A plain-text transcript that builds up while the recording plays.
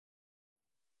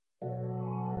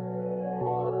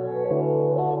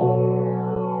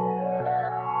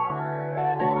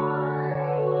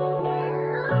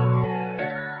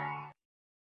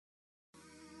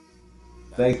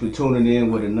Thanks for tuning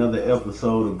in with another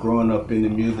episode of Growing Up in the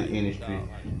Music Industry,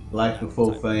 Life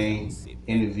Before Fame,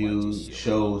 interviews,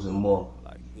 shows, and more.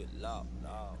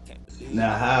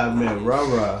 Now, how I met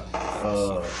Rara,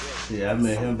 I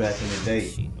met him back in the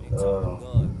day.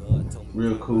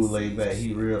 Real cool, laid back.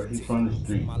 He from the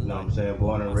street, you know what I'm saying?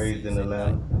 Born and raised in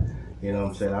Atlanta, you know what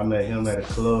I'm saying? I met him at a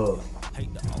club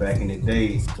back in the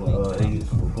day when he used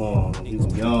to perform when he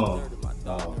was young.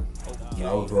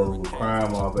 I was rolling with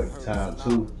Crime Mob at the time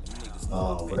too,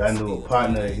 but I knew a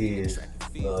partner of his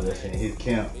that's in his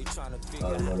camp,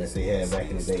 that they had back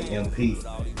in the day, MP.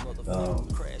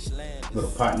 With a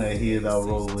partner of his I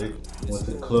rolled with, went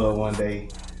to the club one day,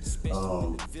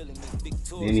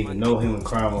 didn't even know him and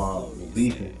Crime Mob were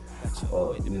beefing,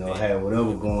 or had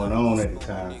whatever going on at the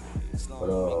time. But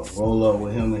roll up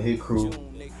with him and his crew.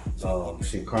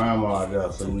 Crime Mob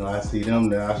up. So, I see them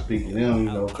there, I speak to them,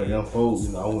 cause them folks,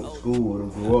 I went to school with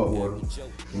them, grew up with them,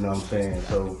 you know what I'm saying?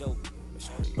 So,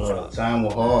 time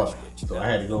was hard, so I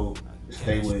had to go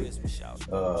stay with,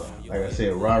 like I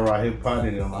said, Rara, his partner,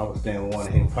 them. I was staying with one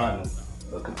of his partners,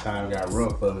 cause time got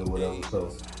rough for me with them, so,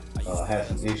 had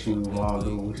some issues, mom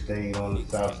dude, we stayed on the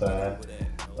south side,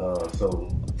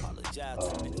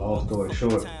 long story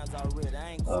short,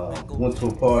 went to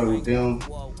a party with them,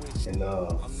 and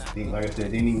like I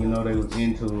said, didn't even know they was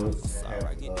into it.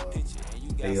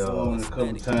 They a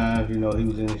couple times, he was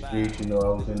in the streets, I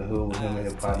was in the hood with him and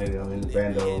his partner, them in the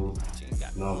bandos,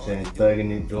 you know what I'm saying,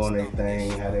 thugging it, doing their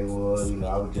thing, how they was,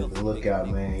 I was just a lookout,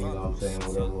 man, you know what I'm saying,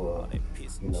 whatever,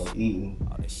 eating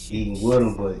with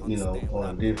them, but,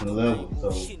 on a different level, so,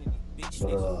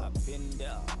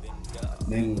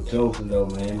 nigga was joking though,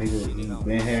 man, nigga, he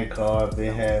been had cars,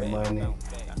 been had money,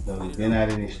 he been out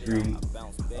in the street,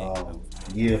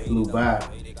 year flew by,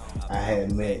 I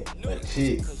had met a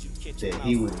chick that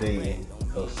he was dating,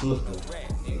 her sister,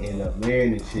 and ended up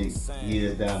marrying the chick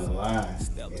years down the line,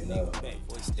 and so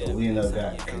we ended up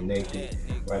got connected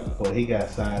right before he got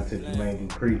signed to Jermaine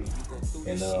Dupri,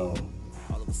 and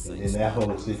then that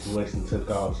whole situation took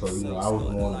off, so I was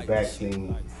on the back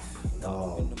scene,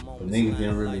 but niggas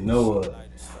didn't really know her,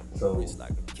 so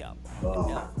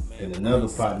and another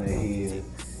partner of his,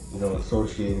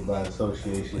 associated by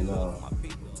association,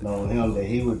 known him that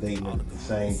he was dating the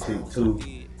same chick too,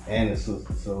 and his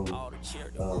sister, so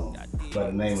by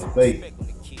the name of Faith.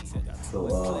 So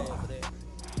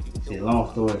long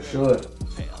story short,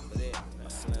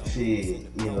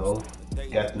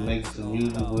 got to make some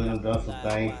music with him, done some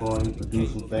things for him,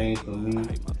 produced some things for me.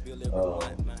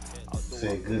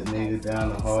 Said good nigga down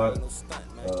the heart.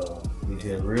 He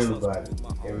just real about it.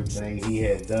 Everything he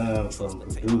had done, from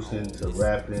producing to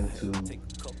rapping to,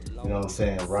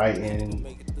 writing,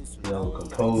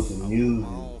 composing music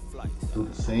through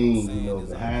the scene,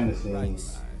 behind the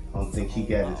scenes. I don't think he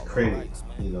got his credit,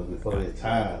 before his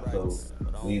time. So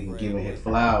we even giving him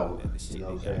flowers, you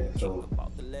know what I'm saying? So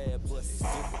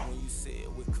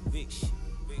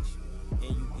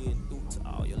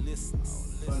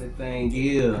funny thing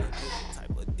is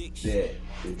that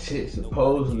the chick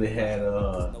supposedly had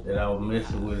that I was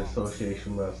messing with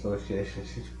association by association.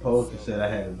 She supposedly said I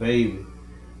had a baby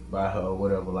by her or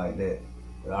whatever like that.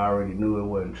 But I already knew it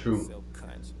wasn't true.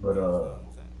 But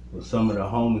some of the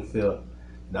homies felt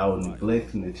that I was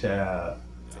neglecting the child.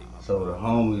 So the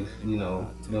homies,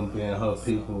 them being her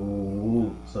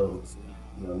people, so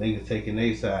niggas taking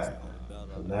their side.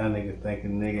 So now niggas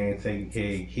thinking nigga ain't taking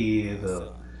care of kids,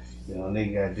 or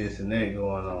nigga got this and that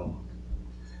going on.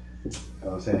 You know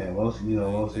what I'm saying? Most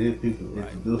of his people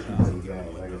introduced me to the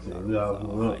game. Like I said, we all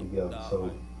grew up together,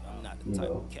 so it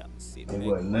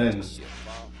wasn't nothing, to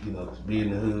be in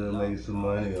the hood making some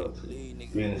money, or to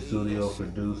be in the studio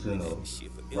producing, or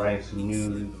writing some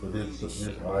music for this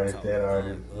artist, that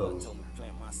artist. So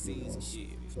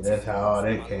that's how all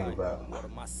that came about.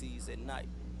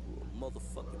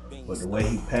 But the way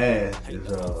he passed is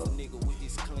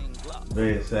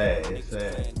very sad. It's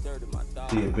sad.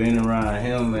 See, being around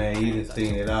him, man, you done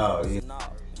seen it all.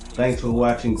 Thanks for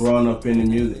watching Growing Up in the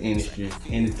Music Industry,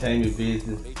 entertainment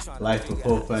business, life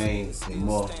before fame, and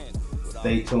more.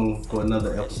 Stay tuned for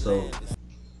another episode.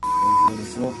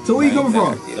 So where you coming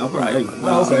from? I'm from Vegas.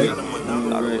 Oh, okay.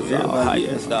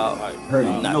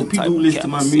 People who listen to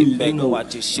my music,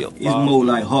 it's more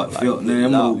like heartfelt,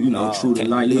 man. More, true to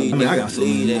life. I got so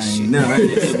many names now.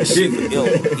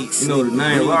 The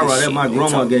name Rara, that my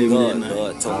grandma gave me that name. You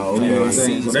know what I'm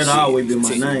saying? So that's always been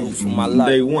my name from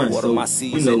day one. So,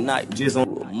 just on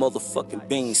motherfucking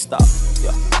beanstalk.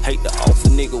 Yeah, hate to off a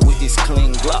nigga with this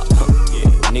clean Glock.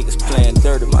 Niggas playing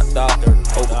dirty, my dog.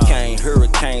 Overcame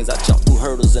hurricanes, I jumped through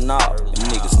hurdles and all. And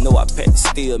niggas know I packed the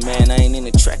steel, man. I ain't in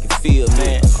the track and field,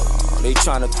 man. They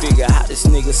tryna figure out how this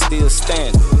nigga still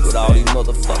standing with all these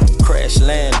motherfucking crash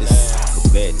landings.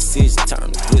 Bad decisions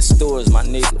turn to good stories, my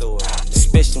nigga.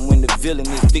 Especially when the villain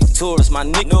is victorious, my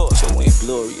nigga. Your ain't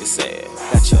glorious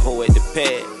ass. Got your hoe at the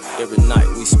pad. Every night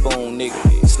we spoon,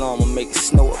 nigga. Slum'll make it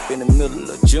snow up in the middle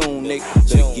of June, nigga.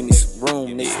 Better give me some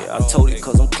room, nigga. I told it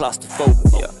cause I'm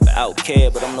claustrophobic. Yeah, the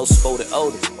outcast, but I'm no sporty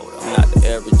older. I'm not the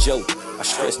average Joe. I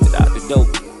stressed it out the dope.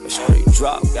 A straight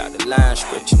drop, got the line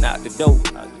stretching out the dope.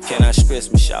 Can I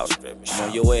stress me, shout? I'm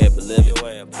on your ass, beloved.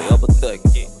 They up a thug,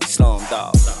 slum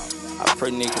dog. I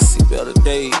pray niggas see better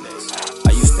days.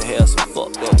 I used to have some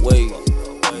fucked up ways.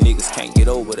 Niggas can't get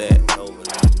over that.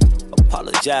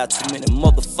 Apologize too many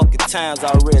motherfucking times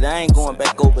already. I ain't going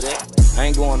back over that. I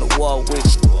ain't going to war with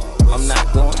you. I'm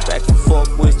not going back and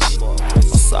forth with you. I'm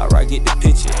sorry, I get the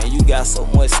picture and you got so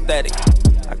much static.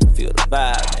 I can feel the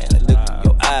vibe, man. The look in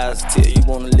your eyes tell you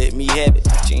wanna let me have it.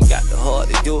 But you ain't got the heart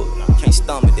to do it. Can't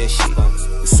stomach that shit.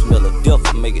 The smell of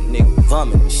death will make a nigga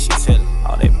vomit and shit.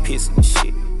 All that pissing and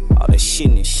shit. All that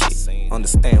shitting and shit.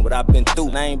 Understand what I've been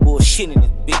through. I ain't bullshitting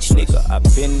this bitch, nigga. I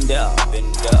been there,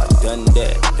 I done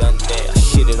that. I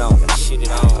shit it on,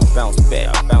 I bounce back,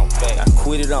 I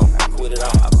quit it on,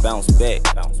 I bounce back.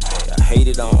 I hate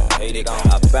it on,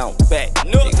 I bounce back.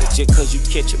 Nigga, just cause you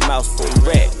catch your mouth for a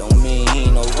rat, don't mean he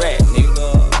ain't no rat, nigga.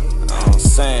 You know what I'm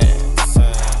saying?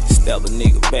 Stab a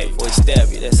nigga back before he stab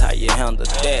you. That's how you handle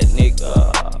that,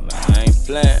 nigga. Man, I ain't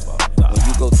playing. When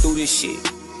you go through this shit,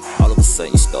 all of a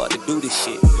sudden you start to do this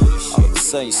shit. All of a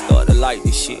sudden you start to like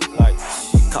this shit.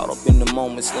 Caught up in the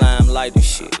moments, limelight and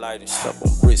shit. Up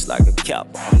on bricks like a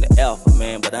copper. I'm the alpha,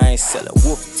 man, but I ain't selling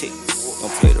wolf tickets.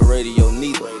 Don't play the radio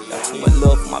neither. Got too much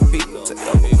love for my people to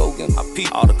ever go get my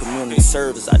people. All the community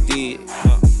service I did,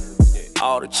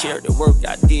 all the charity work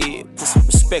I did. Put some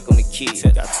respect on the kids.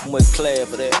 Got too much class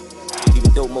for that.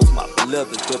 Even though most of my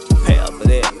beloveds been prepared for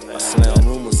that. I slam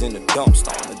rumors in the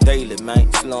dumpster on the daily,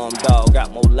 man. Slum dog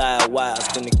got more live wires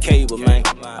than the cable, man.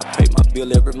 I pay my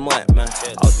bill every month, man.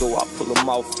 Although I pull them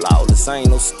off flawless, I ain't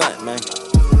no stunt, man.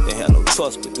 They had no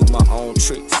trust but do my own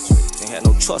tricks. They had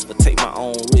no trust but take my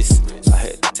own risks. I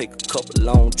had to take a couple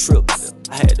long trips.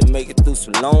 I had to make it through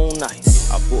some long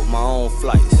nights. I booked my own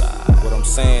flights. What I'm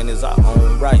saying is I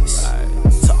own rights.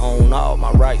 To own all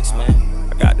my rights, man.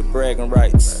 I got the bragging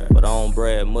rights, but I don't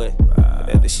brag much. But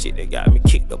that's the shit that got me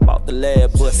kicked up out the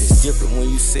lab bus. It's different when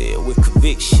you say it with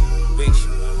conviction.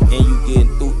 And you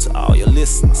getting through to all your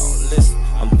listeners.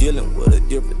 I'm dealing with a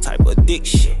different type of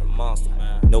addiction.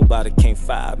 Nobody can't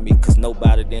fire me, cause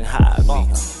nobody didn't hire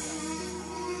me.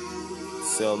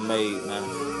 Self-made, man.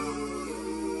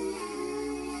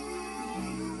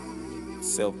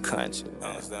 Self-conscious, man.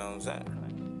 Understand what I'm saying?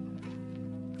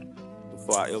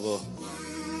 Before I ever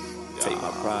take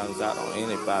my problems out on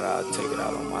anybody, I'll take it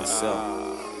out on myself.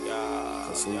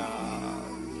 Cause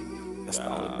that's the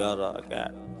only battle I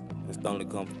got. It's the only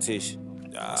competition.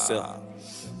 Myself.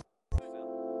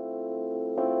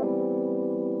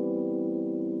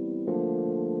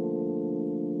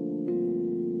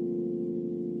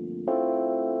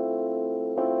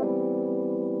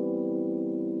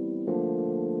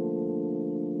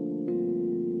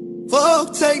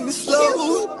 Fuck, take me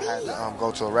slow. I had to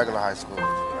go to a regular high school.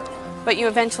 But you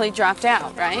eventually dropped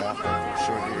out, right? Yeah,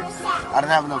 sure did. I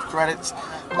didn't have enough credits.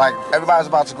 Like, everybody was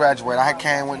about to graduate. I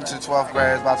went into the 12th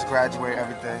grade, was about to graduate,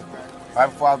 everything. Right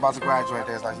before I was about to graduate,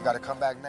 they was like, you gotta come back next